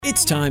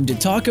It's time to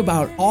talk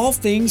about all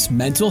things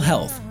mental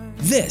health.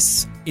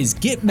 This is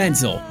Get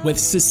Mental with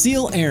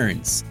Cecile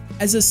Ahrens.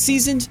 As a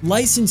seasoned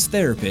licensed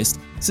therapist,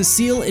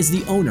 Cecile is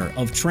the owner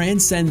of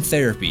Transcend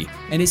Therapy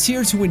and is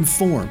here to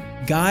inform,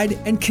 guide,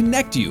 and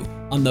connect you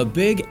on the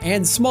big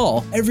and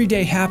small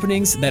everyday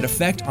happenings that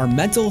affect our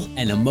mental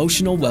and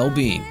emotional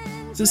well-being.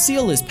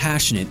 Cecile is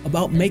passionate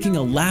about making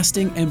a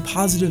lasting and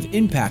positive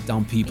impact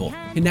on people,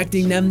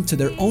 connecting them to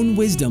their own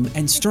wisdom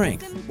and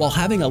strength, while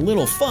having a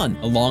little fun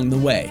along the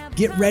way.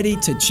 Get ready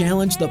to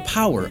challenge the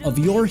power of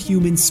your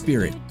human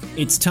spirit.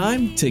 It's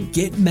time to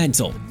get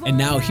mental. And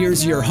now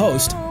here's your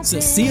host,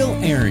 Cecile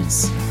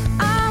Ahrens.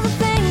 All the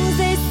things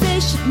they say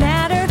should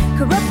matter,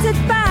 corrupted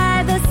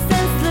by the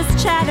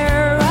senseless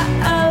chatter.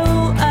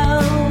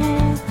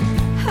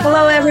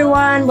 Hello,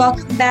 everyone.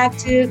 Welcome back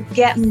to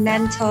Get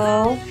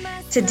Mental.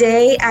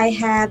 Today, I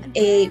have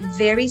a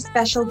very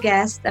special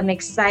guest. I'm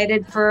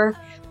excited for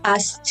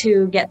us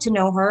to get to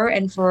know her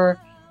and for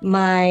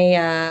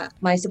my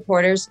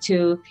supporters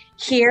to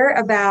hear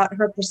about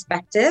her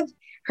perspective.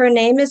 Her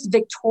name is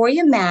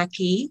Victoria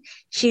Mackey.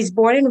 She's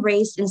born and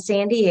raised in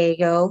San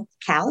Diego,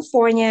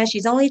 California.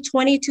 She's only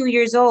 22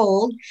 years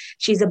old.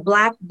 She's a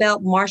black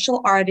belt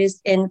martial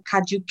artist in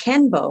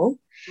Kajukenbo.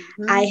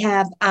 I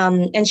have,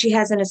 and she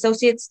has an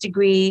associate's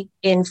degree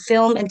in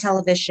film and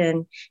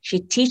television. She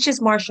teaches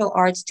martial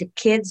arts to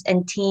kids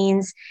and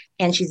teens,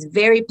 and she's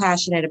very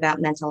passionate about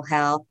mental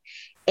health.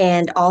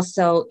 And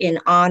also, in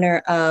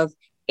honor of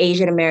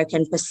Asian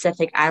American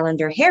Pacific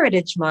Islander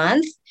Heritage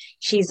Month,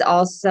 she's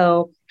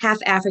also half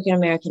African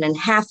American and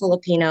half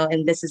Filipino,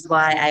 and this is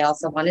why I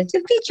also wanted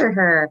to feature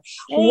her.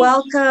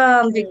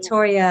 Welcome,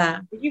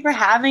 Victoria. Thank you for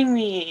having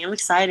me. I'm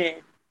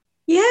excited.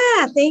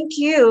 Yeah, thank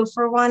you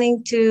for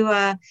wanting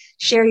to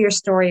share your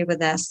story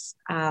with us.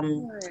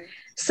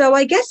 So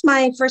I guess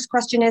my first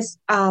question is,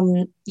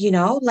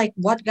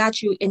 what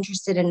got you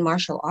interested in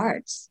martial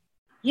arts?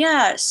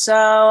 Yeah,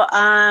 so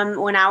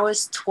when I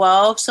was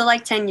 12, so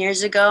like 10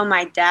 years ago,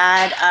 my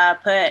dad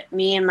put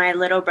me and my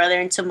little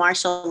brother into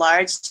martial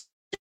arts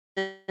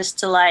just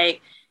to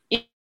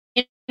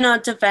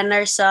defend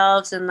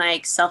ourselves and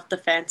like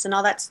self-defense and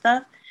all that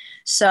stuff.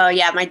 So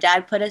yeah, my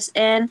dad put us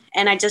in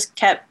and I just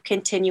kept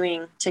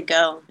continuing to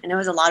go and it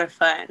was a lot of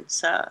fun.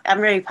 So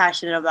I'm really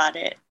passionate about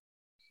it.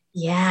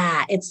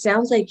 Yeah, it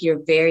sounds like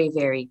you're very,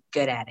 very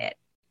good at it.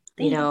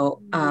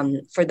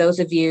 For those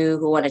of you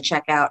who want to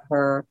check out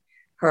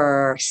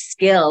her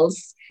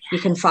skills, you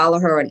can follow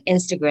her on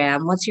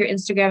Instagram. What's your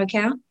Instagram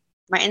account?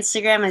 My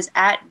Instagram is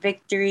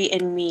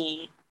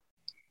 @victoryinme.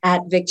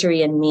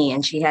 @victoryinme,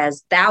 and she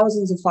has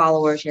thousands of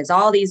followers. She has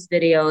all these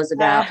videos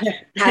about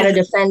how to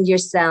defend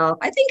yourself.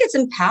 I think it's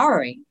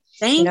empowering.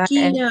 Thank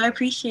you. I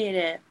appreciate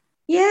it.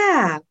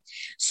 Yeah.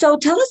 So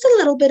tell us a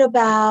little bit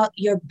about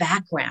your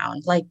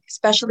background, like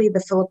especially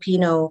the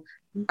Filipino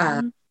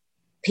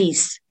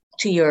piece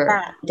to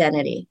your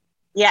identity.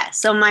 Yeah.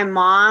 So my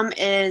mom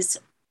is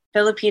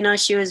Filipino.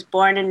 She was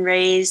born and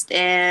raised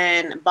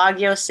in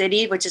Baguio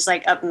City, which is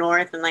like up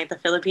north in like the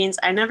Philippines.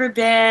 I've never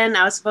been.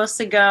 I was supposed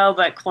to go,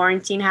 but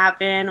quarantine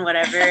happened,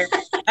 whatever.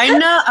 I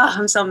know. Oh,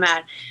 I'm so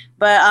mad.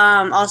 But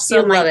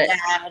also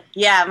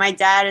my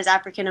dad is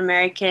African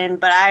American,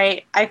 but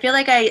I feel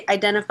like I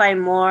identify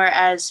more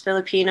as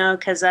Filipino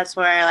because that's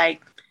where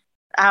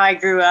how I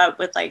grew up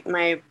with like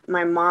my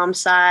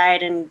mom's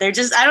side, and they're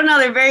just, I don't know,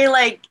 they're very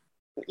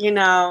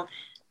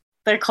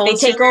their culture.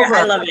 They take over.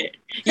 I love it.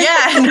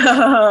 Yeah,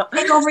 no.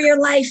 Take over your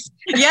life.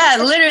 Yeah,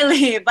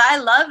 literally. But I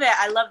love it.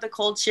 I love the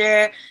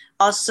culture.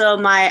 Also,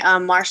 my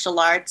martial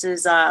arts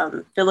is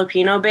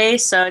Filipino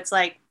based, so it's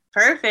like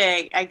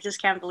perfect. I just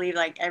can't believe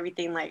like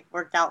everything like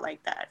worked out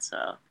like that.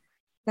 So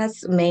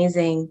that's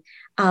amazing.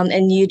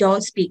 And you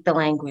don't speak the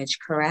language,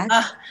 correct?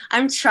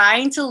 I'm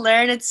trying to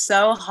learn. It's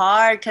so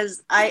hard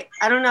because I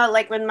don't know.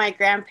 Like when my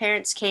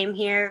grandparents came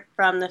here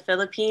from the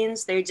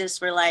Philippines, they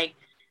just were like.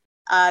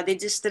 They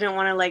just didn't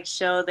want to like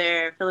show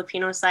their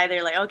Filipino side.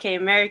 They're like, okay,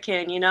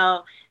 American,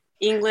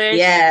 English.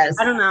 Yes.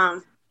 I don't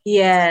know.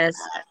 Yes.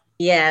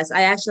 Yes.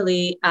 I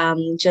actually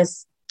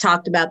just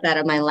talked about that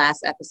in my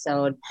last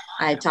episode.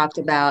 I talked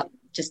about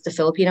just the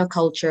Filipino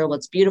culture,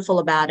 what's beautiful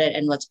about it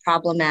and what's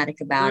problematic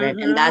about it.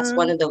 And that's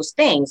one of those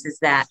things is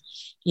that,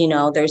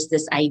 there's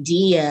this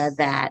idea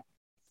that,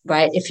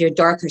 right, if you're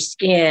darker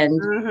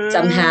skinned,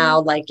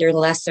 somehow like you're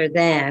lesser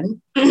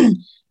than.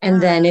 And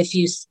then if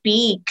you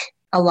speak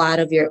a lot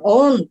of your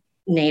own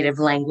native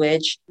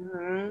language,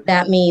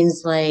 that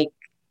means like,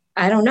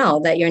 I don't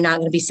know, that you're not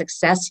going to be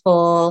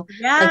successful.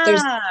 Yeah.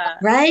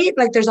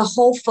 There's a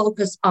whole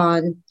focus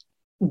on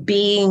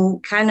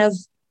being kind of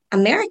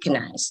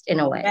Americanized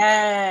in a way.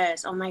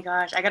 Yes. Oh my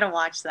gosh. I got to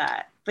watch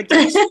that. But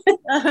do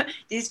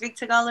you speak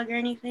Tagalog or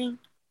anything?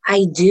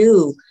 I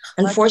do.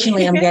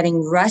 Unfortunately, I'm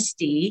getting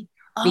rusty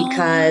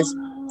because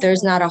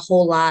there's not a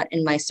whole lot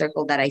in my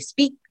circle that I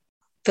speak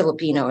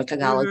Filipino or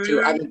Tagalog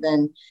to other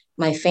than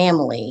my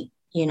family,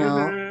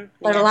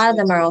 but a lot of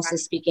them are also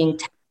speaking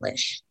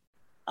Taglish.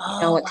 You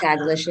know what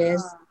Taglish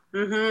is?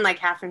 Like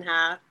half and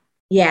half.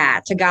 Yeah,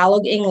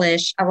 Tagalog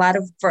English.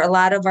 For a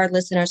lot of our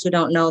listeners who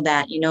don't know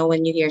that,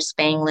 when you hear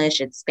Spanglish,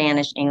 it's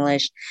Spanish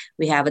English.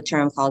 We have a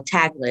term called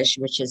Taglish,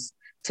 which is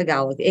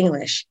Tagalog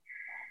English.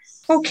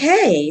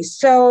 Okay,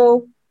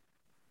 so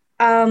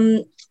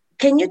um,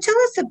 can you tell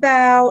us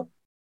about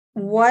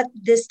what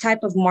this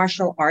type of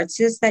martial arts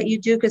is that you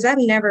do? Because I've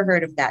never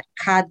heard of that.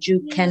 Kaju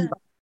Yeah. Kenbo.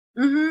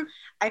 Mm-hmm.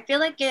 I feel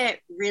like it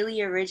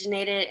really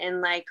originated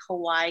in like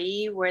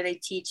Hawaii, where they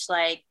teach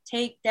like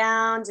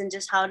takedowns and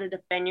just how to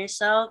defend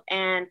yourself.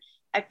 And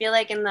I feel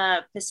like in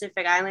the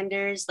Pacific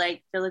Islanders,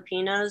 like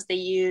Filipinos, they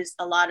use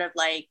a lot of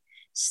like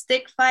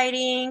stick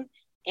fighting,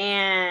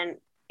 and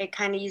it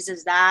kind of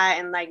uses that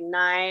and like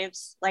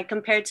knives, like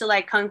compared to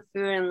like Kung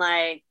Fu and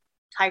like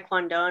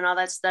Taekwondo and all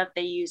that stuff.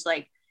 They use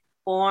like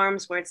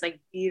forms where it's like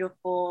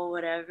beautiful,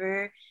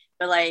 whatever.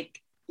 But like,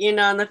 in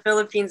the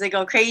Philippines, they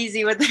go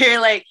crazy with their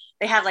like,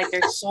 they have like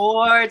their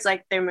swords,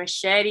 like their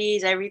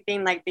machetes,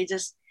 everything. Like they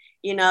just,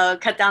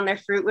 cut down their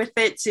fruit with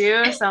it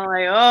too. So I'm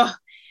like, oh,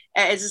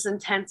 it's just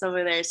intense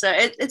over there. So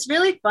it's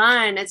really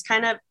fun. It's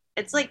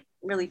like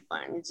really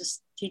fun. It's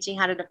just teaching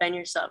how to defend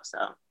yourself. So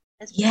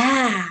it's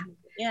Yeah.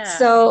 yeah.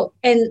 So,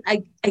 and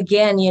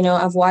again,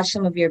 I've watched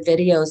some of your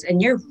videos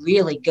and you're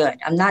really good.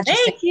 I'm not just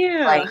saying Thank you.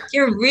 like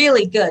you're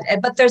really good,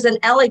 but there's an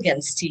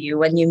elegance to you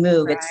when you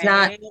move. Right.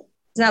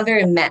 It's not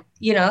very I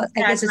Yeah,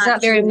 guess it's it's not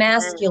not very too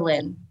intense.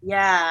 masculine.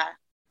 Yeah.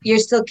 You're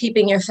still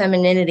keeping your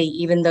femininity,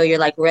 even though you're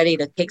like ready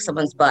to kick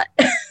someone's butt.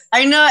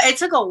 I know it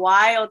took a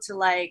while to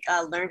like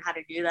learn how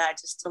to do that,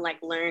 just to like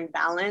learn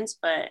balance.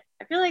 But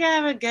I feel like I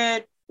have a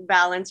good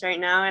balance right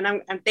now, and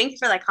I'm thank you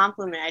for that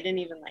compliment. I didn't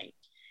even like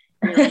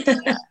realize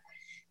that.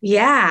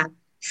 Yeah.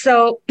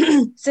 So,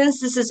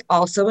 since this is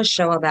also a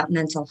show about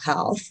mental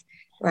health,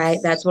 right?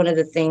 That's one of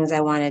the things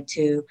I wanted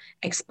to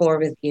explore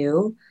with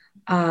you.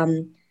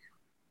 Um,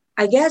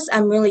 I guess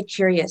I'm really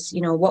curious,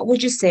 what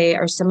would you say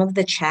are some of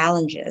the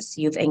challenges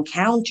you've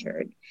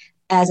encountered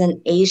as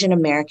an Asian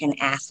American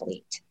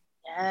athlete?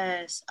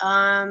 Yes.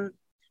 I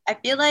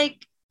feel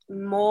like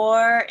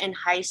more in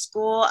high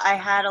school, I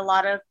had a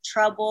lot of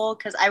trouble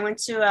because I went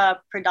to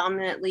a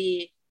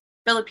predominantly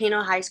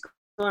Filipino high school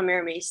in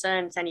Mira Mesa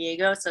in San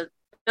Diego. So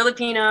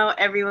Filipino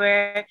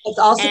everywhere. It's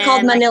also called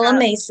And like Manila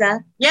Mesa.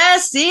 yeah,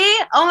 see?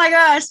 Oh my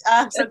gosh.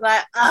 I'm so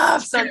glad. Oh, I'm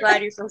so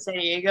glad you're from San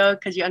Diego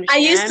because you I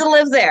used understand. to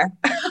live there.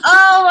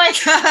 Oh my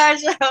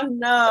gosh. Oh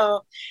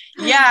no.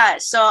 Yeah.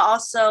 So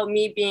also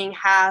me being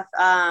half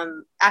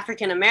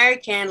African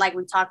American, like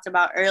we talked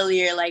about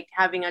earlier, like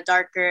having a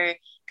darker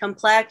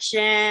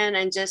complexion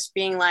and just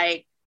being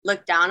like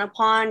looked down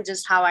upon,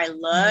 just how I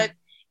look.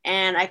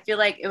 And I feel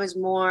like it was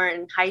more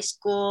in high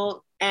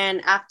school.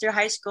 And after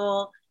high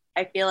school,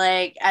 I feel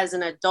like as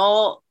an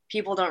adult,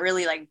 people don't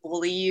really like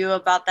bully you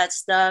about that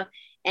stuff.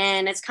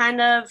 And it's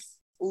kind of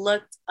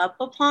looked up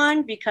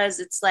upon because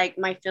it's like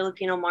my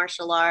Filipino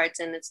martial arts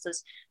and it's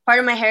just part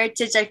of my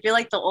heritage. I feel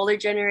like the older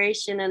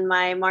generation and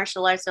my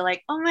martial arts are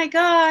like, oh my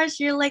gosh,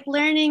 you're like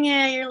learning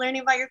it, you're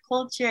learning about your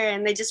culture.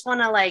 And they just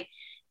want to like,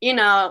 you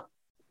know,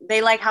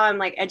 they like how I'm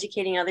like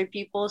educating other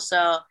people.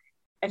 So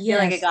I feel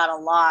like it Yes. got a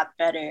lot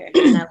better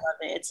and I love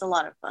it. It's a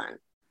lot of fun.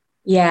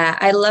 Yeah,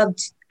 I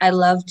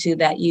love too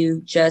that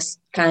you just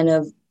kind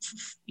of,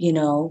 you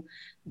know,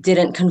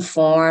 didn't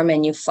conform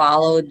and you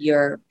followed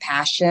your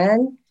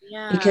passion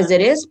Yeah. because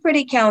it is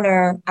pretty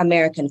counter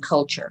American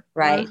culture,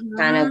 right?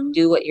 Kind of Mm-hmm.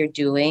 do what you're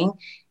doing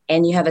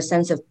and you have a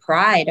sense of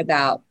pride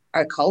about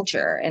our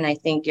culture. And I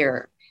think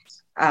you're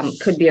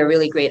could be a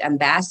really great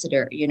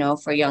ambassador,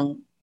 for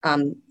young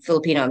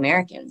Filipino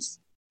Americans.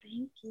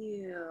 Thank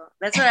you.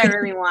 That's what I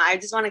really want. I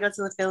just want to go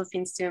to the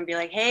Philippines too and be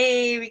like,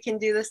 hey, we can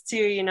do this too,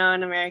 in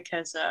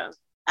America. So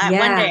one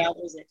Yeah. day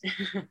I'll visit.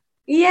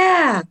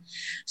 Yeah.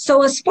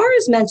 So as far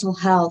as mental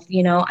health,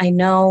 I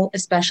know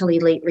especially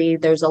lately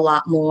there's a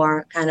lot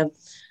more kind of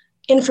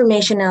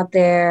information out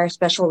there,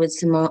 especially with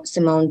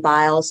Simone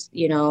Biles,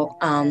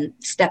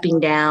 stepping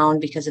down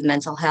because of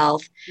mental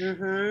health.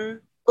 Mm-hmm.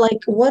 Like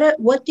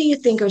what do you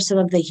think are some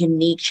of the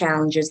unique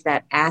challenges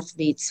that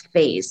athletes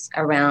face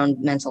around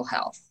mental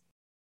health?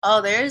 Oh,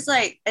 there's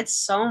like, it's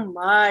so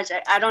much.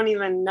 I don't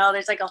even know.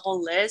 There's like a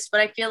whole list, but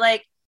I feel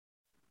like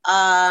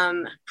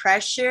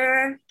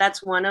pressure,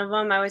 that's one of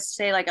them. I would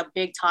say like a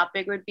big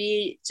topic would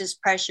be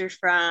just pressure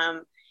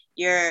from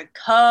your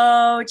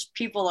coach,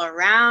 people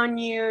around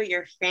you,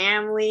 your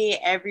family,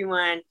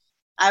 everyone.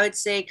 I would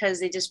say because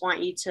they just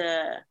want you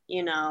to,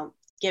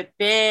 get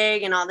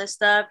big and all this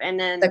stuff. And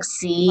then like,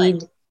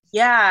 Succeed.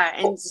 yeah,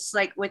 and just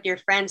like with your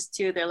friends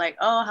too, they're like,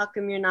 oh, how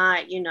come you're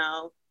not,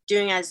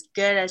 doing as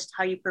good as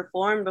how you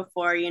performed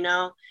before?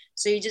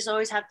 So you just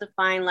always have to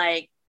find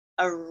like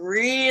a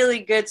really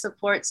good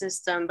support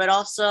system, but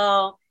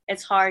also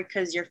it's hard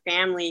because your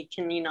family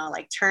can,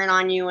 like turn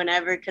on you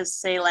whenever, because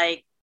say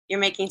like you're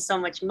making so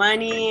much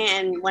money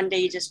and one day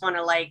you just want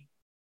to like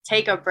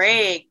take a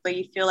break, but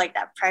you feel like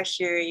that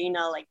pressure,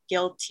 like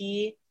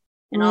guilty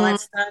and all Mm, that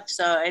stuff.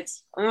 So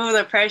it's, oh,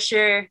 the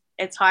pressure,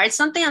 it's hard. It's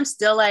something I'm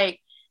still like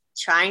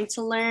trying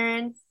to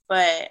learn,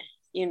 but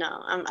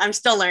I'm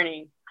still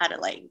learning how to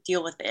like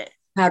deal with it.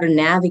 how to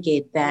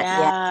navigate that. Yeah.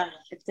 Yeah,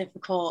 it's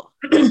difficult.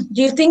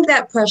 Do you think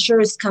that pressure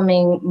is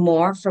coming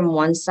more from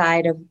one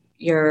side of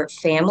your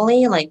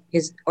family, like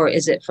is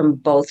it from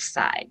both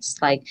sides,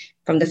 like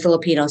from the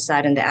Filipino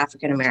side and the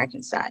African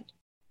American side?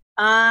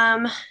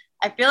 Um,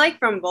 I feel like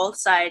from both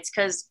sides,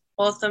 because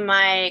both of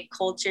my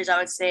cultures, I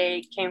would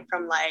say, came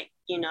from like,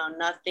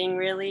 nothing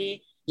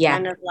really, Yeah.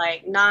 kind of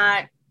like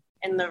not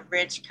in the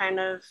rich kind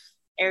of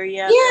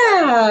area.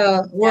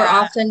 Yeah, we're Yeah.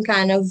 often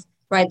kind of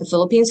right. The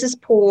Philippines is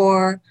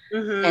poor,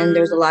 and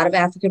there's a Mm-hmm. lot of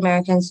African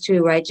Americans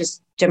too, right?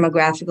 Just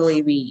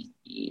demographically, we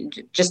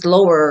just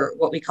lower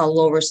what we call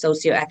lower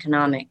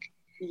socioeconomic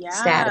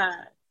status. Yeah.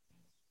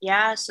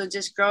 Yeah. So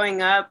just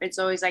growing up, it's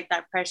always like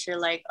that pressure,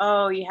 like,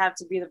 oh, you have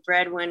to be the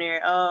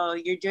breadwinner. Oh,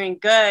 you're doing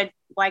good.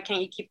 Why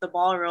can't you keep the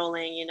ball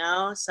rolling,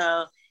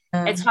 So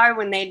it's hard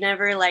when they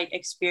never like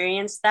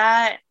experience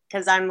that,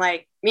 because I'm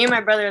like, me and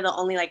my brother are the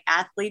only like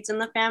athletes in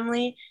the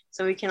family.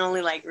 So we can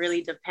only like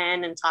really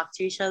depend and talk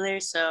to each other.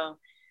 So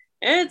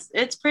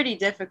it's pretty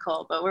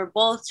difficult, but we're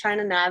both trying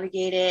to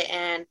navigate it.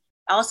 And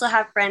I also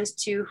have friends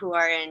too who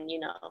are in,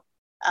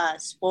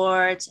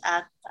 sports,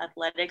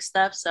 athletic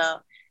stuff. So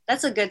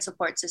that's a good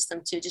support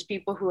system too. Just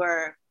people who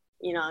are,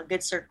 a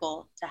good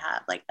circle to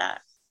have like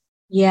that.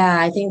 Yeah,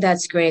 I think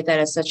that's great that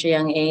at such a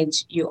young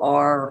age you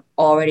are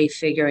already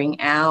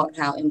figuring out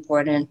how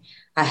important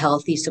a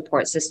healthy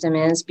support system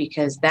is,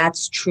 because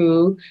that's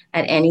true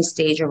at any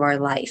stage of our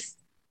life.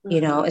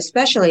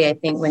 Especially I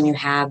think when you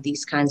have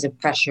these kinds of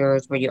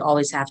pressures where you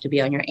always have to be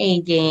on your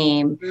A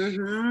game,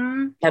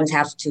 Mm-hmm. sometimes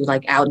have to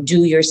like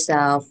outdo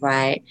yourself,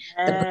 right?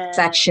 The Yeah.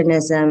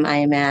 perfectionism, I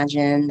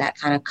imagine, that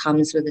kind of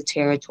comes with the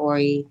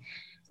territory,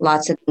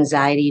 lots of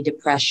anxiety,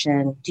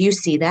 depression. Do you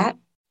see that?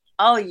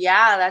 Oh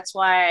yeah, that's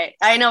why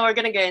I know we're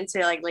gonna get into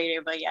it like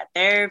later, but yeah,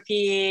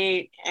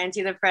 therapy,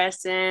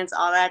 antidepressants,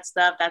 all that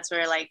stuff. That's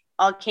where like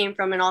all came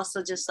from, and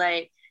also just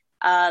like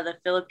the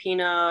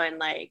Filipino and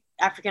like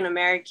African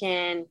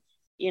American,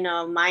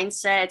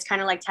 mindset. It's kind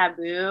of like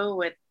taboo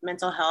with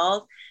mental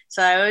health,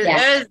 so it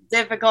was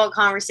difficult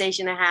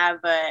conversation to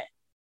have, but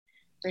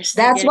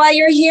that's why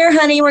you're here,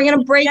 honey. We're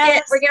gonna break yes.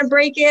 it. We're gonna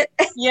break it.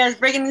 Yes,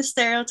 breaking the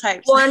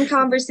stereotypes. One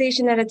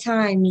conversation at a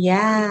time.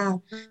 Yeah.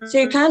 So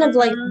you're kind of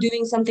like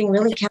doing something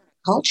really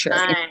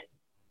counterculture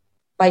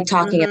by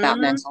talking about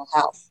mental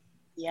health.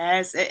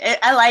 Yes,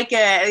 I like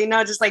it,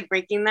 just like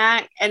breaking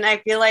that. And I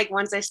feel like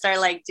once I start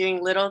like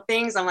doing little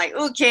things, I'm like,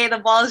 okay, the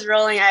ball is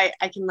rolling. I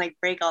can like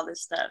break all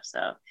this stuff.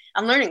 So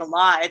I'm learning a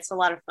lot. It's a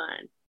lot of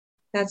fun.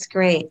 That's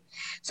great.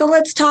 So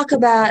let's talk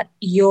about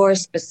your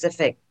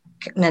specific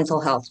mental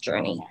health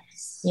journey.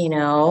 Yes.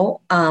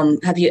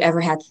 Have you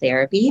ever had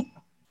therapy?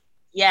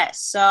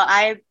 Yes. So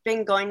I've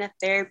been going to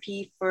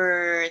therapy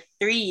for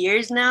 3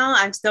 years now.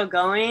 I'm still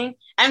going.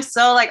 I'm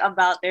so like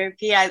about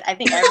therapy. I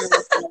think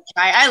everyone's gonna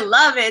try. I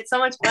love it. It's so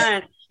much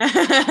fun.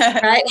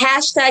 Right.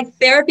 Hashtag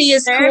therapy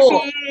is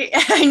cool.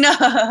 I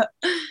know.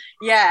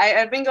 Yeah,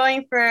 I've been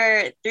going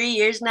for 3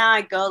 years now.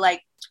 I go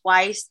like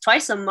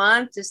twice a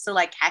month just to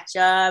like catch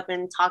up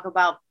and talk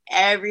about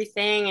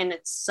everything. And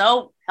it's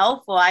so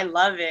helpful. I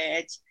love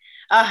it.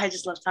 I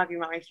just love talking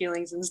about my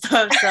feelings and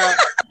stuff. So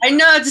I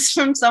know just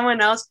from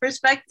someone else's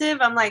perspective,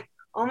 I'm like,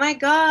 oh my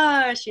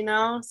gosh,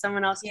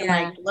 someone else can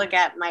like look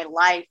at my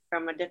life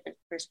from a different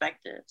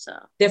perspective. So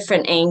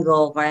different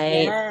angle,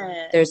 right?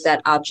 Yes. There's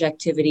that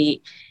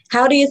objectivity.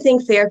 How do you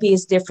think therapy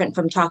is different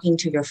from talking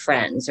to your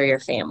friends or your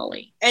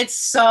family? It's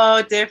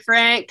so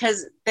different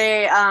because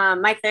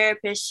my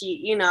therapist,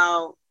 she,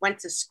 went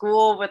to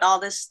school with all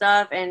this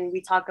stuff, and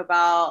we talk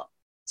about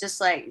just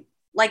like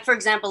for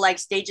example, like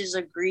stages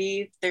of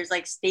grief. There's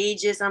like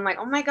stages. I'm like,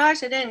 oh my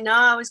gosh, I didn't know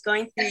I was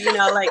going through,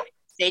 like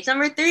stage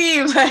number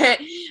 3, but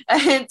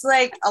it's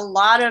like a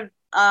lot of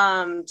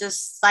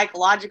just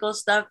psychological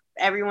stuff.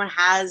 Everyone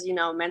has,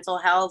 mental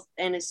health,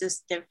 and it's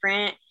just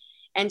different.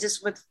 And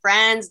just with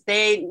friends,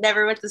 they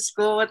never went to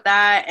school with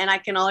that, and I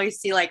can always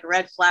see like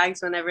red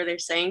flags whenever they're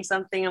saying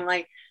something. I'm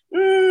like,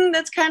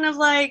 that's kind of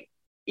like,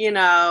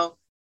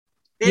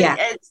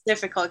 it's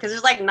difficult because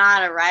there's like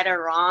not a right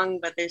or wrong,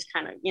 but there's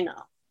kind of,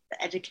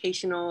 the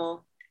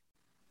educational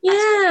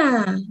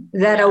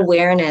that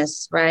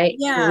awareness, right?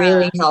 Yeah,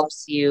 really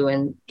helps you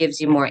and gives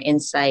you more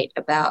insight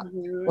about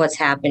what's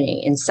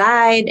happening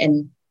inside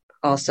and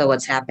also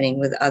what's happening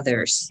with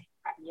others.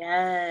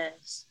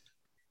 Yes,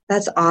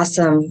 that's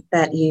awesome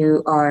that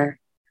you are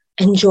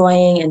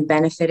enjoying and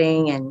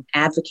benefiting and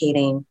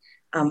advocating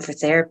for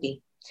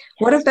therapy.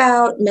 What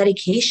about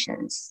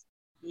medications?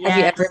 Have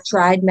you ever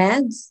tried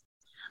meds?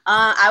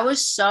 I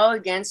was so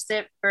against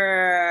it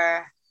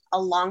for a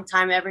long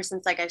time, ever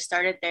since like I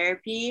started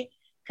therapy,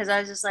 because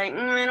I was just like,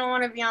 I don't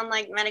want to be on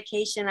like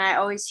medication. I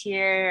always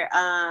hear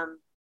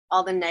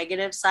all the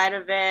negative side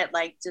of it,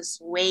 like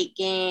just weight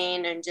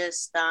gain and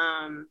just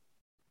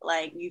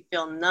like you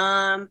feel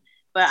numb.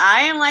 But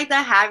I am like the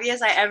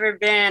happiest I ever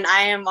been.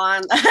 I am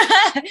on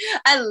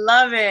I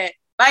love it.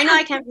 But I know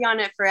I can't be on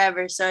it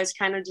forever, so it's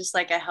kind of just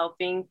like a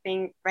helping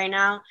thing right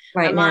now.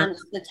 I'm on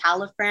the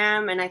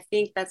Talifram, and I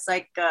think that's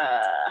like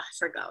I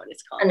forgot what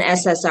it's called. An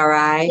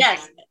SSRI.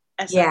 Yes.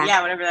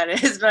 Yeah, whatever that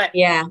is. But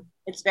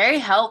It's very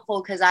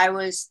helpful because I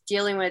was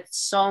dealing with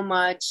so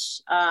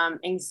much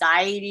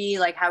anxiety,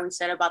 like how we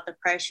said about the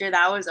pressure.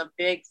 That was a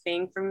big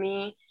thing for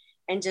me.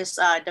 And just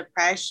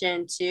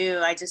depression too.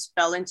 I just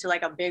fell into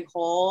like a big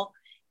hole.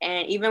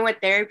 And even with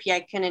therapy,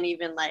 I couldn't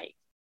even like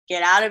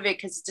get out of it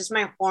because just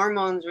my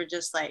hormones were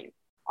just like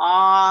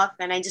off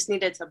and I just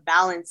needed to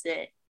balance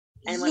it.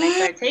 And when I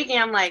started taking,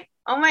 I'm like,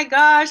 oh my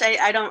gosh,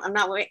 I'm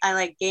not, I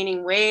like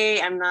gaining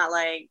weight. I'm not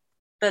like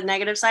the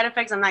negative side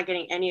effects. I'm not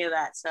getting any of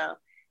that. So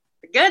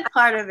the good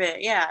part of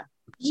it. Yeah.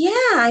 Yeah,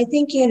 I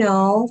think,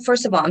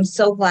 first of all, I'm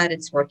so glad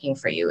it's working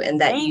for you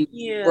and that Thank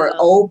you were you.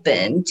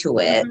 open to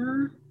it,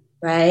 Mm-hmm.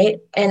 right?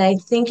 And I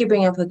think you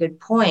bring up a good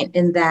point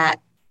in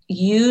that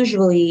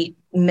usually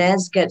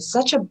meds get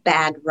such a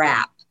bad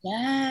rap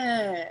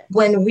Yeah.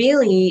 when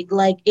really,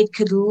 like, it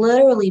could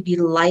literally be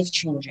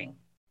life-changing,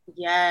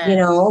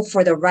 Yes.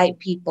 for the right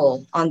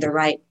people on the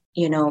right,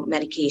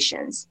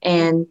 medications.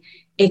 And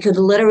it could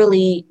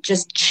literally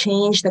just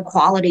change the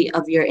quality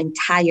of your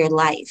entire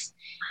life.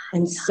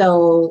 And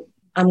so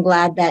I'm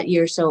glad that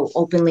you're so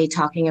openly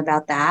talking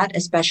about that,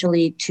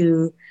 especially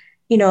to,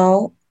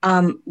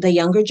 the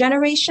younger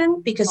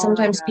generation, because Oh my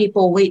sometimes God.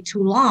 people wait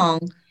too long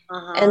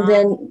and Uh-huh.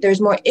 then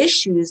there's more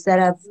issues that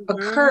have Mm-hmm.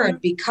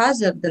 occurred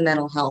because of the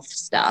mental health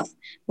stuff,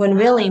 when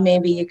really Yeah.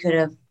 maybe you could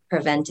have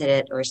prevented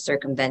it or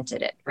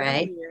circumvented it,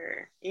 right?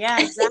 Earlier. Yeah,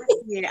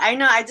 exactly. I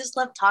know. I just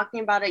love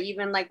talking about it,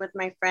 even like with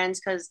my friends,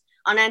 because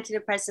on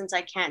antidepressants,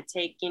 I can't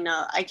take,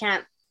 I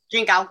can't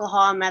drink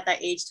alcohol. I'm at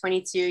that age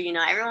 22.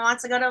 Everyone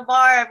wants to go to a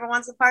bar, everyone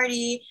wants to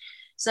party.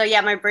 So,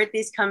 yeah, my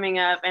birthday's coming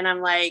up, and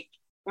I'm like,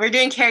 we're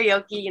doing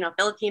karaoke,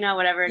 Filipino,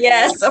 whatever.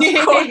 Yes, of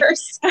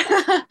course.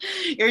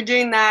 You're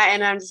doing that.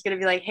 And I'm just going to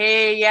be like,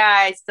 hey, yeah,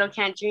 I still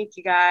can't drink,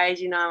 you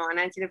guys. I'm on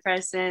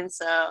antidepressants.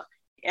 So,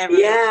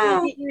 everyone's like, can Yeah.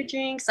 I get you a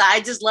drink? So,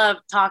 I just love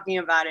talking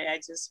about it.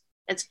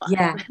 It's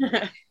Yeah.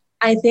 fun.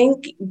 I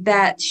think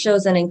that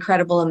shows an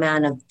incredible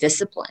amount of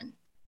discipline.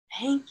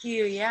 Thank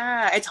you.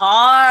 Yeah, it's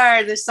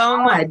hard. There's so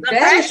Oh, much I the bet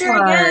it's pressure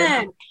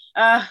hard.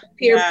 again.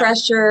 Peer Yeah.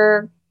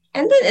 pressure.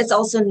 And then it's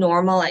also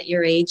normal at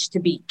your age to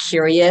be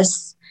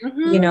curious,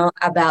 Hmm.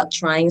 about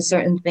trying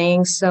certain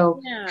things.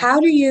 So Yeah. how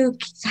do you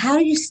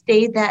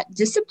stay that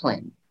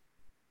disciplined?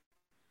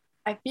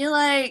 I feel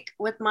like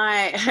with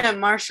my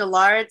martial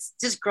arts,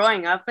 just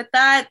growing up with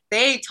that,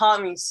 they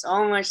taught me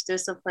so much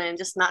discipline,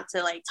 just not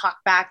to like talk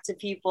back to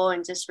people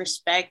and just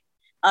respect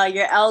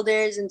your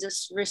elders and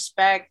just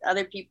respect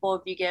other people.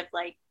 If you give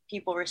like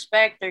people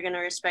respect, they're gonna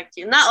respect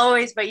you. Not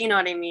always, but you know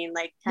what I mean,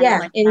 like kind of Yeah,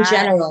 like in that.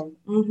 general.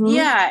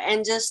 Yeah,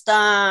 and just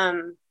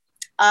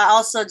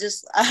also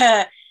just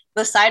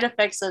the side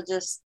effects of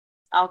just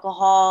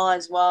alcohol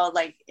as well,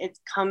 like it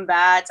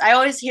combats. I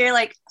always hear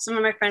like some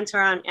of my friends who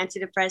are on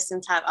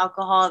antidepressants have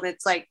alcohol and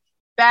it's like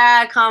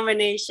bad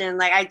combination.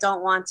 Like I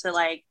don't want to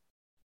like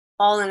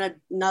fall in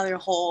another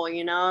hole,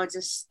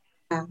 just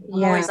Yeah,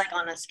 I'm always yeah, like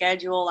on a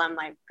schedule. I'm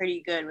like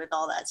pretty good with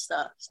all that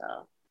stuff,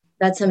 so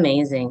that's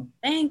amazing.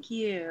 thank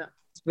you.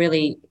 That's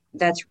really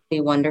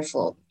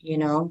wonderful,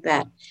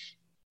 that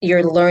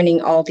you're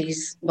learning all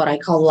these, what I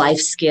call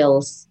life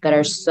skills that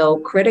are so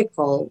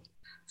critical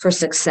for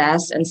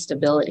success and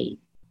stability,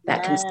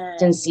 that Yes.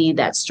 consistency,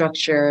 that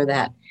structure,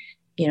 that,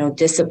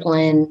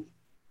 discipline,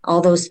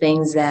 all those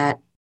things that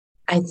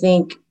I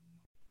think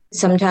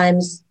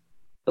sometimes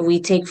we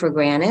take for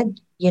granted,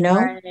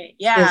 Right, because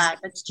yeah,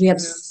 that's we have,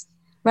 true.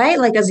 right?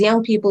 Like as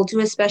young people too,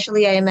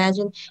 especially, I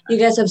imagine you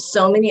guys have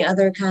so many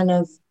other kind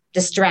of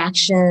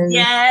distractions.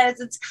 Yes,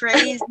 it's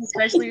crazy,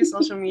 especially with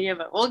social media,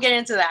 but we'll get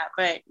into that.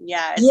 But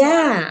yeah,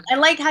 Yeah. I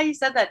like how you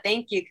said that.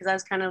 Thank you. Because I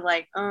was kind of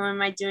like, oh,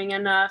 am I doing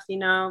enough?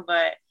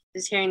 But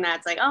just hearing that,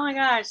 it's like, oh my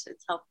gosh,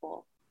 it's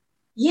helpful.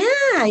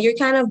 Yeah. You're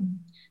kind of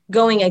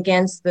going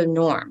against the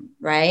norm,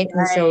 right?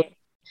 And so Right.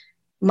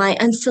 my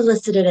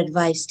unsolicited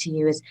advice to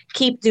you is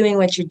keep doing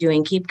what you're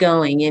doing, keep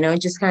going,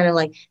 just kind of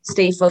like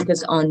stay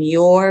focused on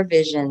your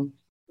vision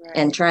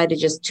and Right. try to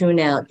just tune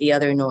out the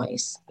other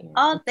noise.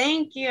 Oh,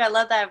 thank you. I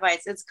love that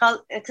advice. It's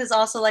called because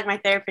also like my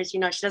therapist, she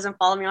doesn't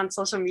follow me on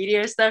social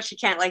media or stuff. She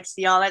can't like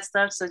see all that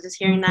stuff. So just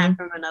hearing that Mhm.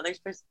 from another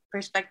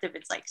perspective,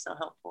 it's like so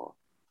helpful.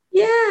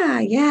 Yeah,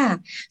 yeah.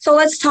 So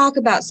let's talk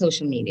about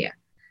social media.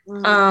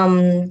 Mhm.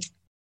 Um,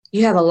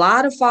 you have a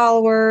lot of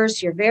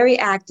followers, you're very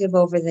active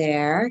over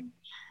there.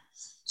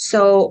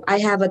 So I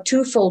have a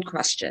twofold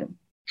question.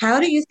 How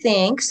do you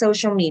think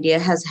social media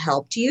has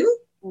helped you,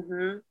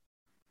 Mhm.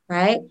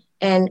 right?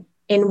 And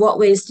in what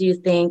ways do you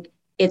think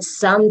it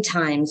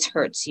sometimes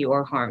hurts you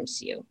or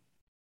harms you?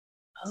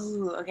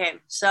 Oh, okay.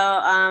 So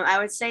I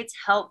would say it's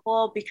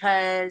helpful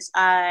because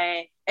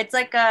it's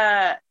like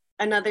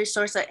another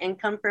source of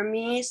income for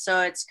me.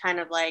 So it's kind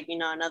of like,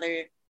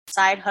 another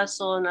side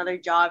hustle, another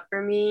job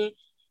for me.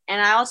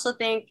 And I also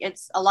think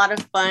it's a lot of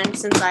fun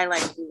since I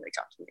like do like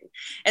documentary.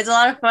 It's a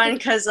lot of fun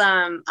because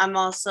I'm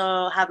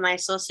also have my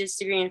associate's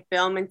degree in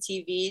film and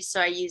TV.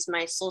 So I use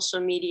my social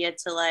media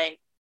to like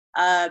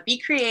be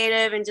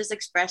creative and just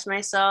express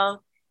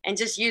myself and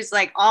just use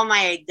like all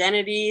my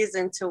identities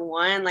into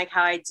one, like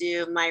how I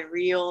do my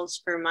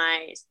reels for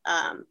my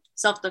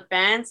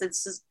self-defense.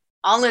 It's just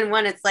all in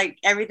one. It's like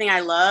everything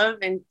I love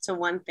into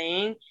one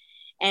thing.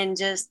 And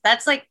just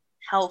that's like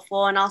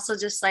helpful. And also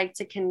just like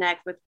to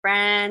connect with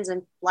friends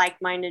and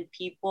like-minded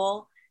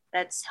people.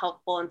 That's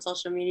helpful in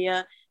social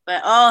media.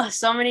 But oh,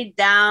 so many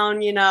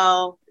down,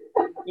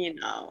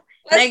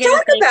 Let's negative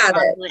talk things about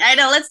about it. bullying. I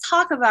know, let's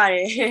talk about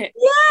it.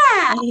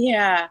 Yeah.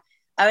 Yeah.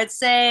 I would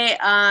say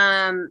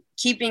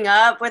keeping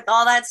up with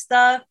all that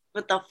stuff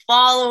with the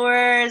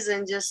followers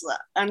and just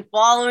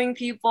unfollowing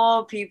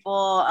people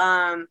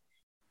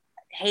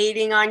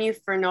hating on you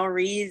for no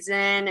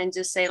reason and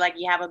just say like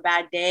you have a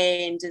bad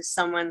day and just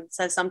someone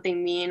says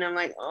something mean. I'm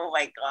like, oh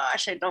my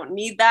gosh, I don't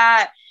need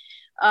that.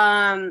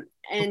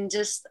 And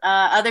just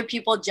other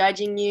people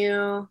judging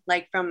you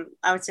like from,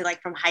 I would say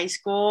like from high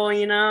school,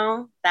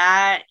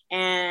 that,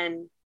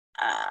 and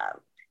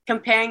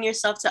comparing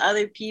yourself to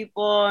other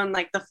people and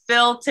like the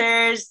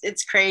filters.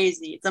 It's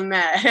crazy. It's a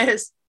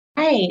mess.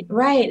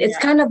 Right. It's Yeah.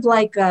 kind of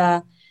like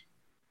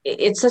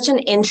it's such an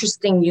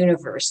interesting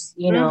universe,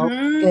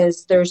 Mm-hmm.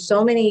 because there's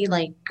so many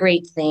like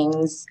great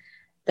things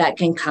that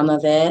can come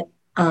of it,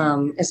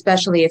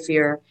 especially if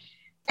you're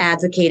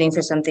advocating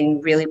for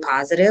something really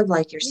positive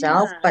like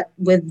yourself. Yeah. But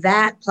with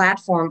that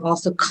platform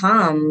also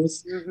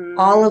comes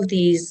all Mm-hmm. of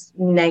these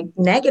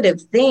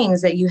negative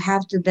things that you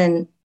have to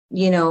then,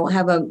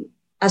 have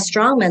a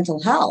strong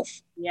mental health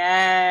so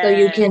Yeah.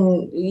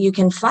 you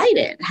can fight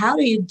it. How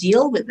do you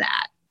deal with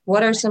that?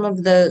 What are some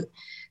of the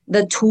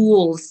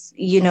tools,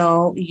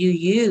 you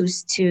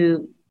use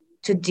to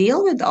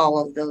deal with all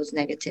of those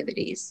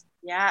negativities?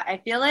 Yeah, I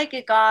feel like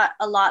it got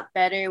a lot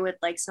better with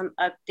like some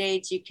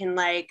updates. You can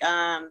like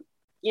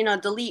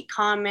delete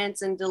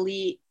comments and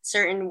delete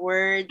certain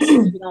words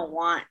if you don't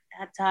want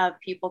to have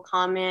people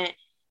comment.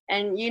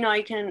 And you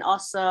can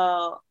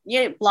also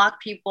block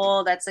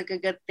people. That's like a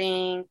good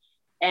thing.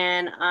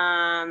 And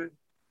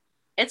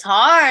it's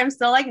hard. I'm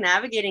still like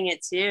navigating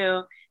it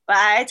too. But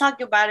I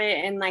talk about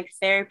it in like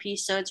therapy,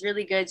 so it's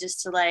really good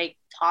just to like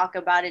talk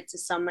about it to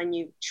someone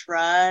you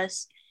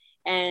trust,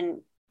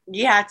 and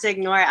you have to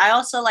ignore it. I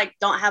also like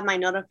don't have my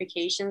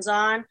notifications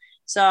on,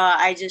 so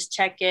I just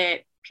check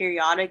it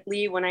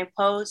periodically when I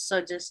post.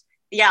 So just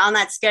on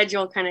that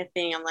schedule kind of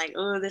thing. I'm like,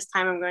 oh, this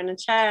time I'm going to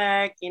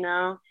check. I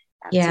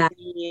have to Yeah,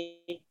 be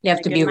you in have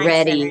a to good be mindset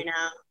ready. right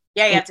now.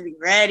 Yeah, you have to be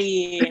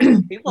ready.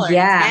 People are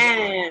Yeah,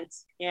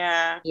 intense.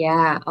 Yeah.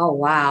 yeah. Oh,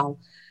 wow.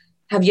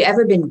 Have you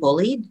ever been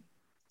bullied?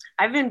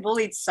 I've been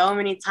bullied so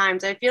many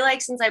times. I feel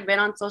like since I've been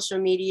on social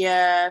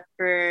media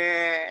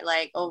for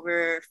like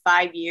over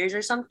 5 years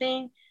or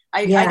something,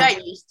 I Yeah.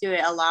 got used to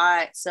it a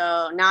lot.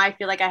 So now I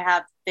feel like I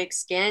have thick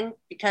skin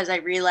because I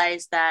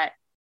realized that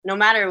no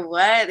matter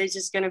what, there's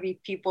just going to be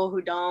people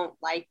who don't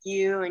like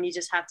you, and you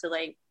just have to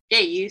like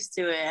get used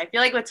to it. I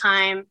feel like with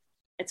time,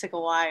 it took a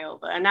while,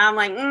 but now I'm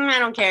like, I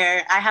don't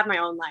care. I have my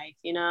own life.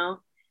 I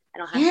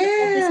don't have to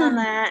focus on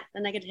Yeah. that,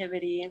 the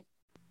negativity.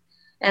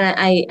 And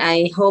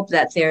I hope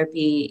that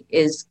therapy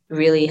is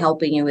really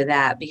helping you with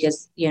that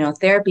because,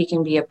 therapy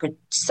can be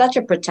such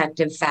a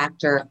protective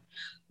factor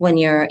when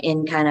you're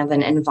in kind of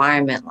an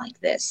environment like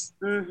this.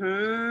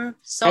 Mm-hmm.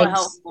 So Right?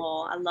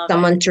 helpful. I love it.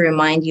 Someone to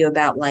remind you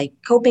about like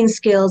coping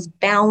skills,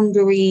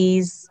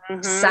 boundaries,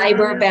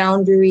 cyber Mm-hmm.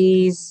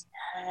 boundaries,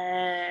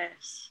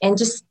 Yes. and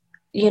just,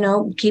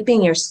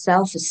 keeping your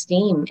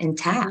self-esteem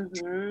intact.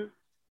 Mm-hmm.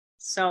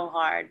 So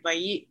hard, but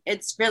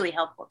it's really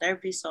helpful.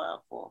 Therapy is so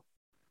helpful.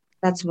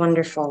 That's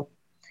wonderful.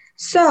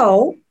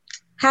 So,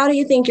 how do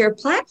you think your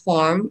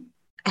platform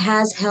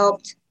has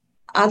helped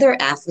other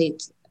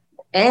athletes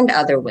and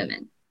other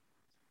women?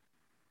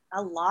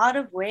 A lot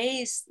of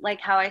ways,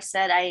 like how I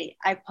said,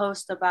 I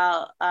post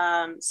about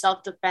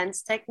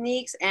self-defense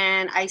techniques,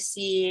 and I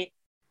see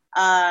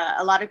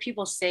a lot of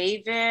people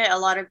save it. A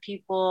lot of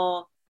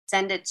people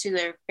send it to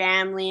their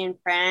family and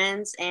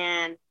friends,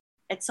 and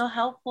it's so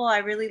helpful. I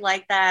really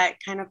like that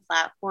kind of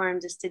platform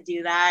just to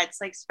do that.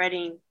 It's like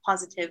spreading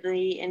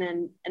positivity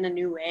in a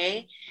new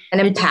way, And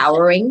and just it's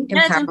empowering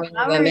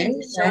empowering,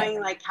 women, just right?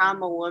 showing like how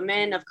I'm a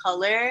woman of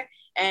color,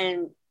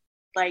 and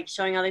like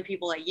showing other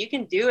people like you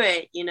can do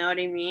it. You know what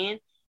I mean?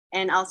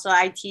 And also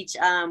I teach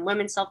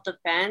women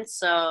self-defense,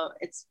 so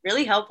it's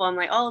really helpful. I'm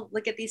like, oh,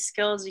 look at these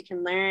skills you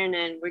can learn,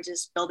 and we're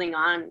just building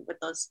on with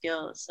those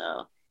skills.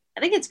 So I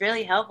think it's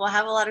really helpful. I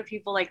have a lot of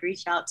people like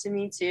reach out to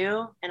me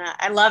too, and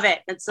I love it.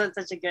 It's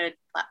such a good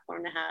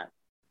platform to have.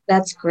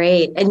 That's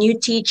great. And you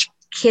teach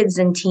kids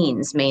and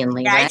teens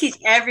mainly, Yeah, I right? teach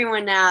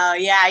everyone now.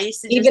 Yeah, I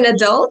used to just Even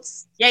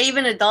adults? yeah,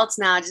 even adults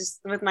now, just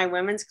with my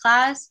women's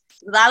class.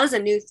 That was a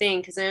new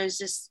thing because it was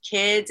just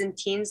kids and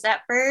teens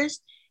at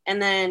first.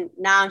 And then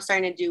now I'm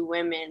starting to do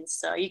women.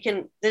 So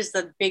there's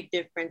the big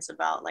difference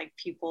about like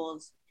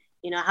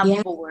how Yeah.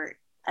 people work.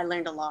 I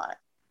learned a lot.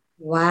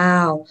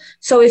 Wow.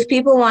 So if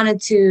people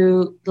wanted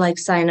to like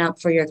sign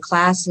up for your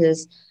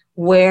classes,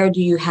 where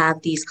do you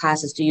have these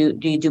classes? Do you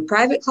do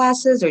private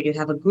classes or do you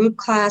have a group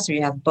class or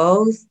you have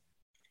both?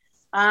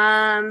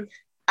 Um,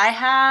 I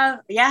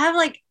have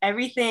like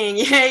everything.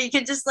 Yeah, you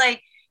can just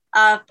like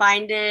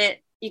find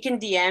it. You can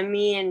DM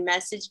me and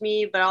message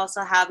me, but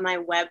also have my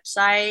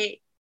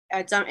website.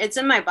 It's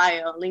in my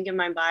bio, link in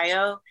my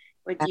bio.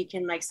 which you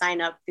can like sign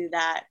up through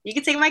that. You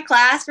can take my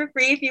class for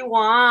free if you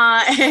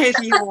want. If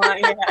you want,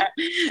 yeah.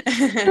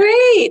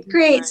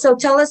 Great. So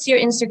tell us your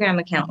Instagram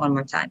account one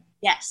more time.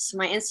 Yes,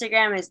 my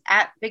Instagram is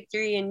at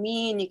Victory and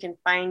Me, and you can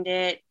find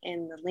it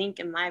in the link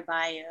in my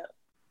bio.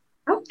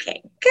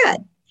 Okay, good.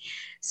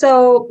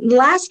 So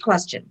last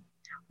question.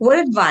 What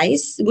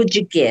advice would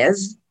you give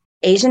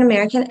Asian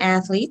American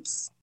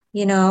athletes,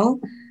 young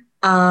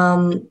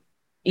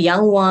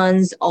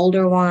ones,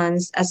 older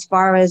ones, as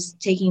far as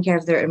taking care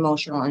of their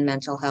emotional and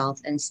mental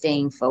health and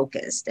staying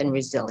focused and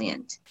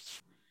resilient?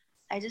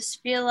 I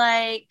just feel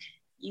like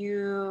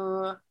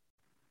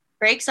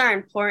breaks are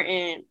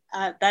important.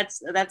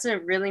 That's a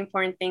really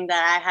important thing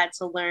that I had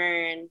to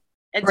learn.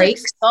 It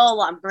breaks? Took so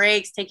long.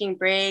 Taking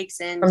breaks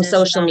and from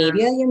social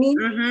media, you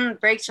mean?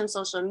 Breaks from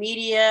social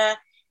media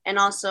and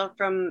also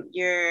from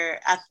your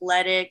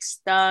athletic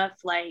stuff.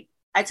 Like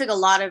I took a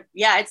lot of,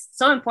 it's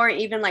so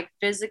important, even like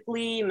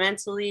physically,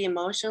 mentally,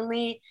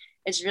 emotionally.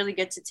 It's really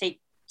good to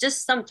take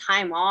just some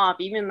time off,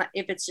 even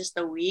if it's just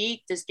a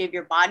week, just give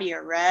your body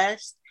a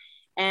rest.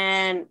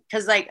 And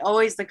because like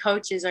always the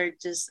coaches are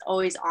just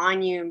always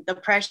on you. The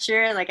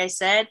pressure, like I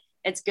said,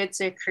 it's good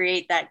to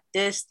create that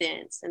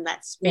distance and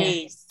that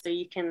space so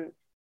you can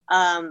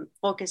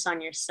focus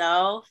on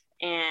yourself.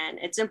 And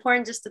it's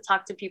important just to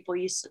talk to people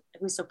who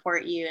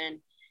support you. And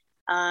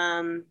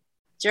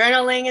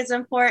journaling is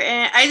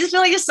important. I just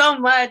feel like it's so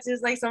much.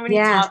 There's like so many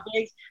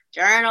topics.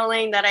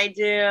 Journaling that I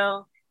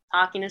do,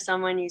 talking to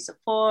someone you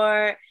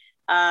support,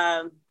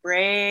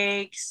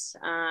 breaks,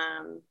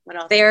 what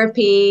else?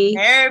 Therapy,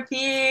 meds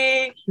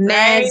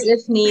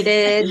if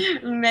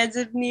needed,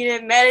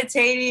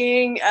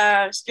 meditating,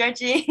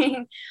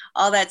 stretching,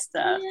 all that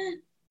stuff.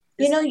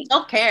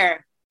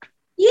 Self-care.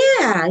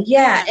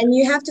 Yeah. And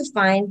you have to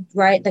find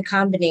the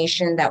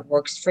combination that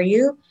works for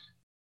you.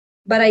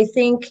 But I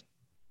think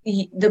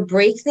the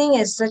break thing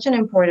is such an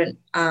important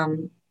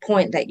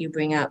point that you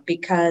bring up,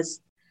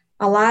 because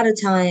a lot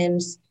of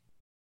times,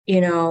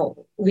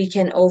 we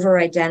can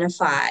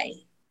over-identify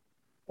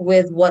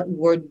with what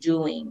we're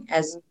doing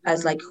as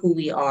like who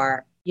we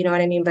are. You know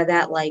what I mean by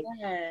that? Like,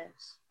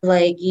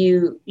 like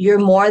you're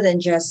more than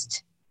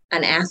just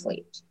an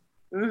athlete.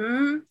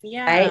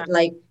 Yeah. Right?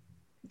 Like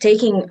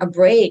taking a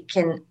break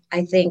can,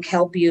 I think,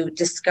 help you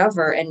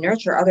discover and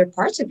nurture other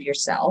parts of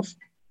yourself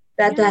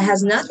that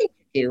has nothing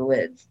to do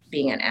with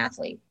being an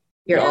athlete.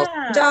 You're also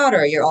a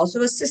daughter. You're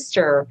also a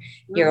sister.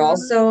 You're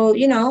also,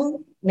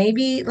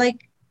 maybe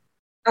like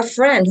a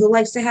friend who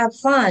likes to have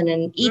fun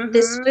and eat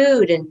this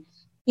food. And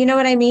you know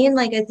what I mean?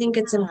 Like, I think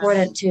it's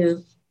important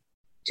to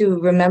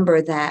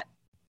remember that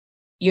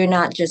you're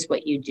not just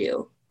what you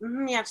do.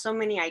 You have so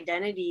many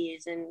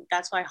identities, and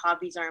that's why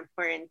hobbies are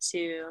important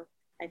too.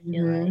 I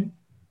feel like.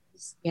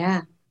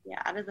 Yeah,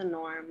 out of the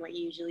norm, what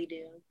you usually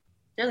do.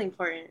 Really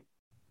important.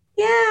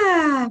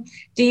 Yeah.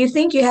 Do you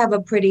think you have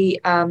a pretty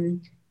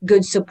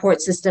good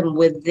support system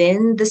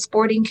within the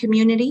sporting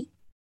community?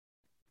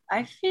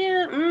 I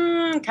feel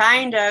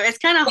kind of. It's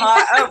kind of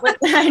hard.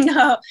 I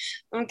know,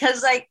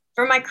 because like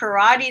for my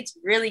karate, it's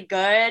really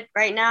good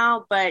right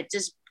now, but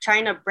just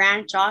trying to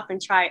branch off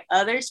and try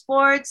other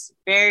sports,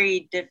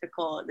 very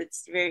difficult.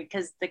 It's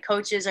because the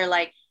coaches are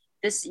like,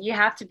 this, you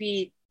have to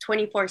be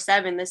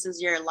 24/7. This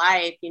is your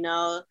life, you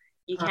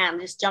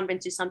can't just jump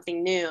into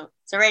something new.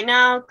 So right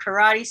now,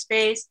 karate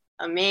space,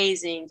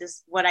 amazing.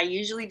 Just what I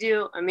usually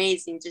do,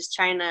 amazing. Just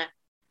trying to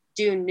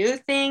do new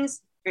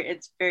things,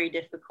 it's very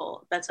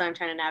difficult. That's what I'm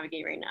trying to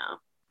navigate right now.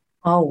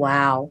 Oh,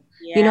 wow.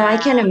 Yeah. I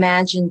can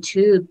imagine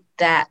too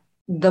that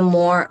the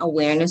more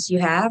awareness you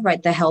have,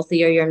 right, the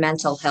healthier your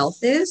mental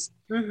health is,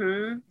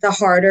 the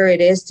harder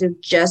it is to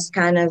just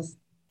kind of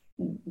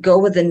go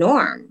with the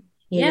norm.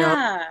 You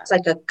know, it's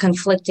like a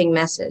conflicting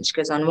message,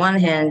 because on one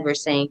hand, we're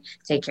saying,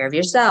 take care of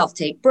yourself,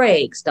 take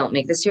breaks, don't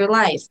make this your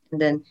life. And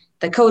then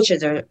the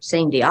coaches are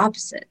saying the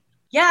opposite.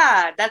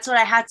 Yeah, that's what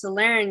I had to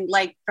learn,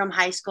 like from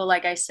high school.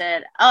 Like I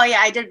said,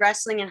 I did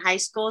wrestling in high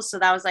school. So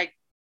that was like,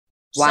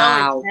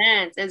 so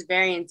intense. It's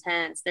very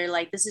intense. They're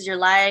like, this is your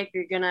life.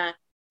 You're going to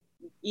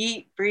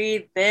eat,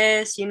 breathe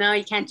this, you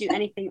can't do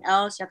anything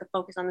else. You have to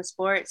focus on the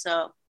sport.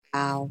 So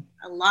a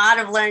lot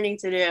of learning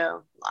to do,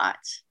 a lot.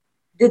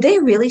 Did they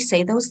really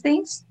say those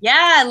things?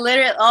 Yeah,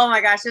 literally. Oh my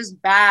gosh, it was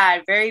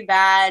bad, very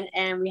bad.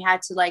 And we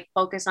had to like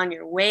focus on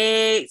your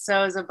weight.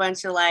 So it was a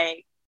bunch of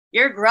like,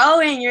 you're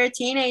growing, you're a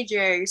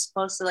teenager, you're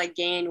supposed to like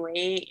gain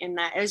weight. And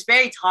that it was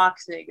very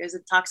toxic. It was a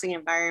toxic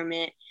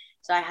environment.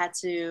 So I had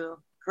to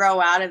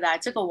grow out of that.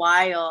 It took a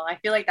while. I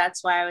feel like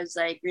that's why I was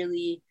like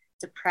really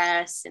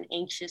depressed and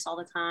anxious all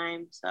the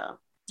time. So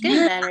it's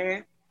getting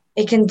better.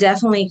 It can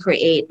definitely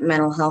create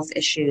mental health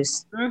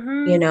issues,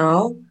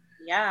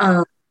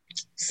 Yeah.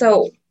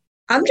 So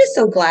I'm just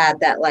so glad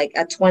that like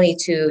at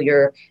 22,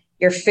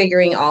 you're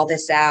figuring all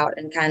this out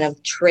and kind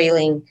of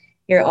trailing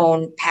your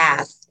own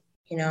path,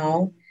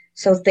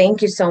 So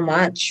thank you so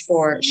much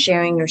for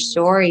sharing your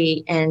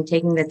story and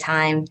taking the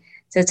time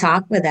to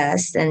talk with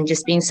us and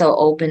just being so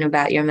open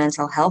about your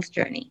mental health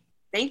journey.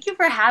 Thank you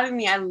for having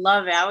me. I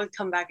love it. I would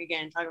come back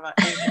again and talk about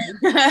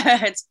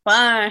it. It's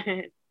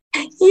fun.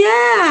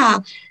 Yeah.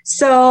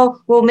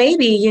 So, well,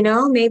 maybe,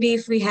 maybe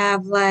if we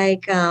have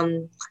like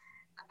some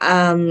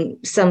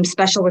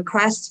special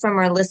requests from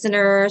our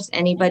listeners,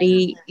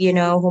 anybody,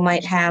 who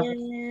might have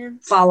Yeah.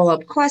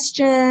 follow-up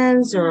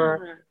questions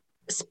or,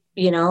 Yeah.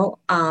 you know,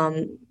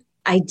 um,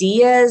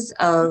 ideas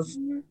of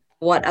Mhm.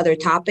 what other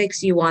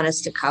topics you want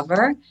us to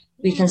cover,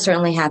 we can Yeah.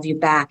 certainly have you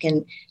back.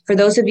 And for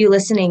those of you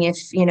listening,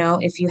 if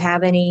you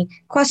have any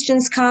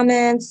questions,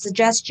 comments,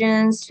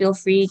 suggestions, feel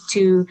free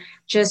to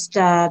just,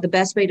 the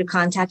best way to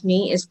contact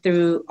me is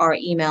through our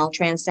email,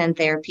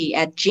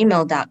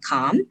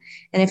 transcendtherapy@gmail.com.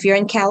 And if you're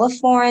in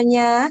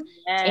California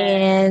Yeah.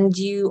 and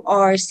you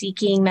are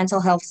seeking mental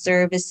health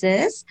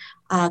services,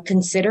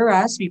 consider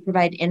us. We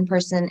provide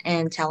in-person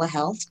and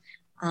telehealth.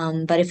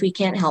 But if we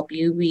can't help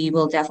you, we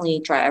will definitely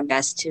try our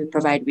best to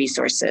provide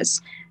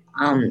resources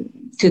um,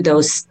 to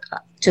those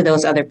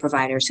other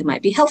providers who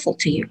might be helpful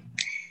to you.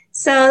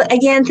 So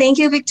again, thank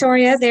you,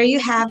 Victoria. There you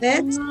have So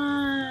it.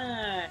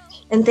 much.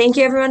 And thank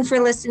you everyone for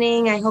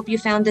listening. I hope you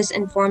found this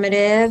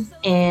informative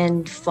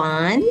and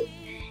fun.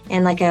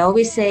 And like I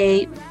always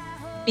say,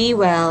 be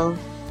well,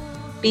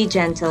 be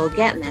gentle,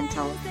 get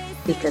mental,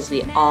 because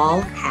we all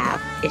have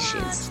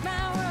issues.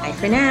 Bye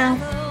for now.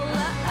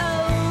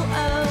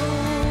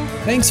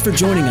 Thanks for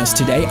joining us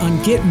today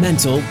on Get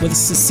Mental with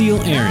Cecile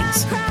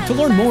Ahrens. To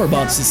learn more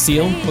about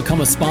Cecile,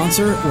 become a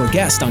sponsor or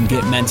guest on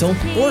Get Mental,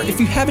 or if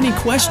you have any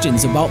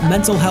questions about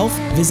mental health,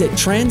 visit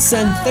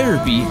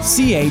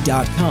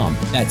transcendtherapyca.com.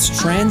 That's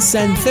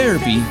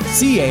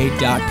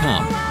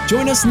transcendtherapyca.com.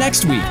 Join us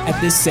next week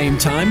at this same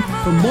time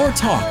for more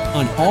talk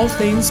on all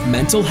things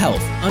mental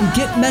health on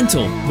Get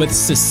Mental with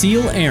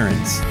Cecile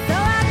Ahrens.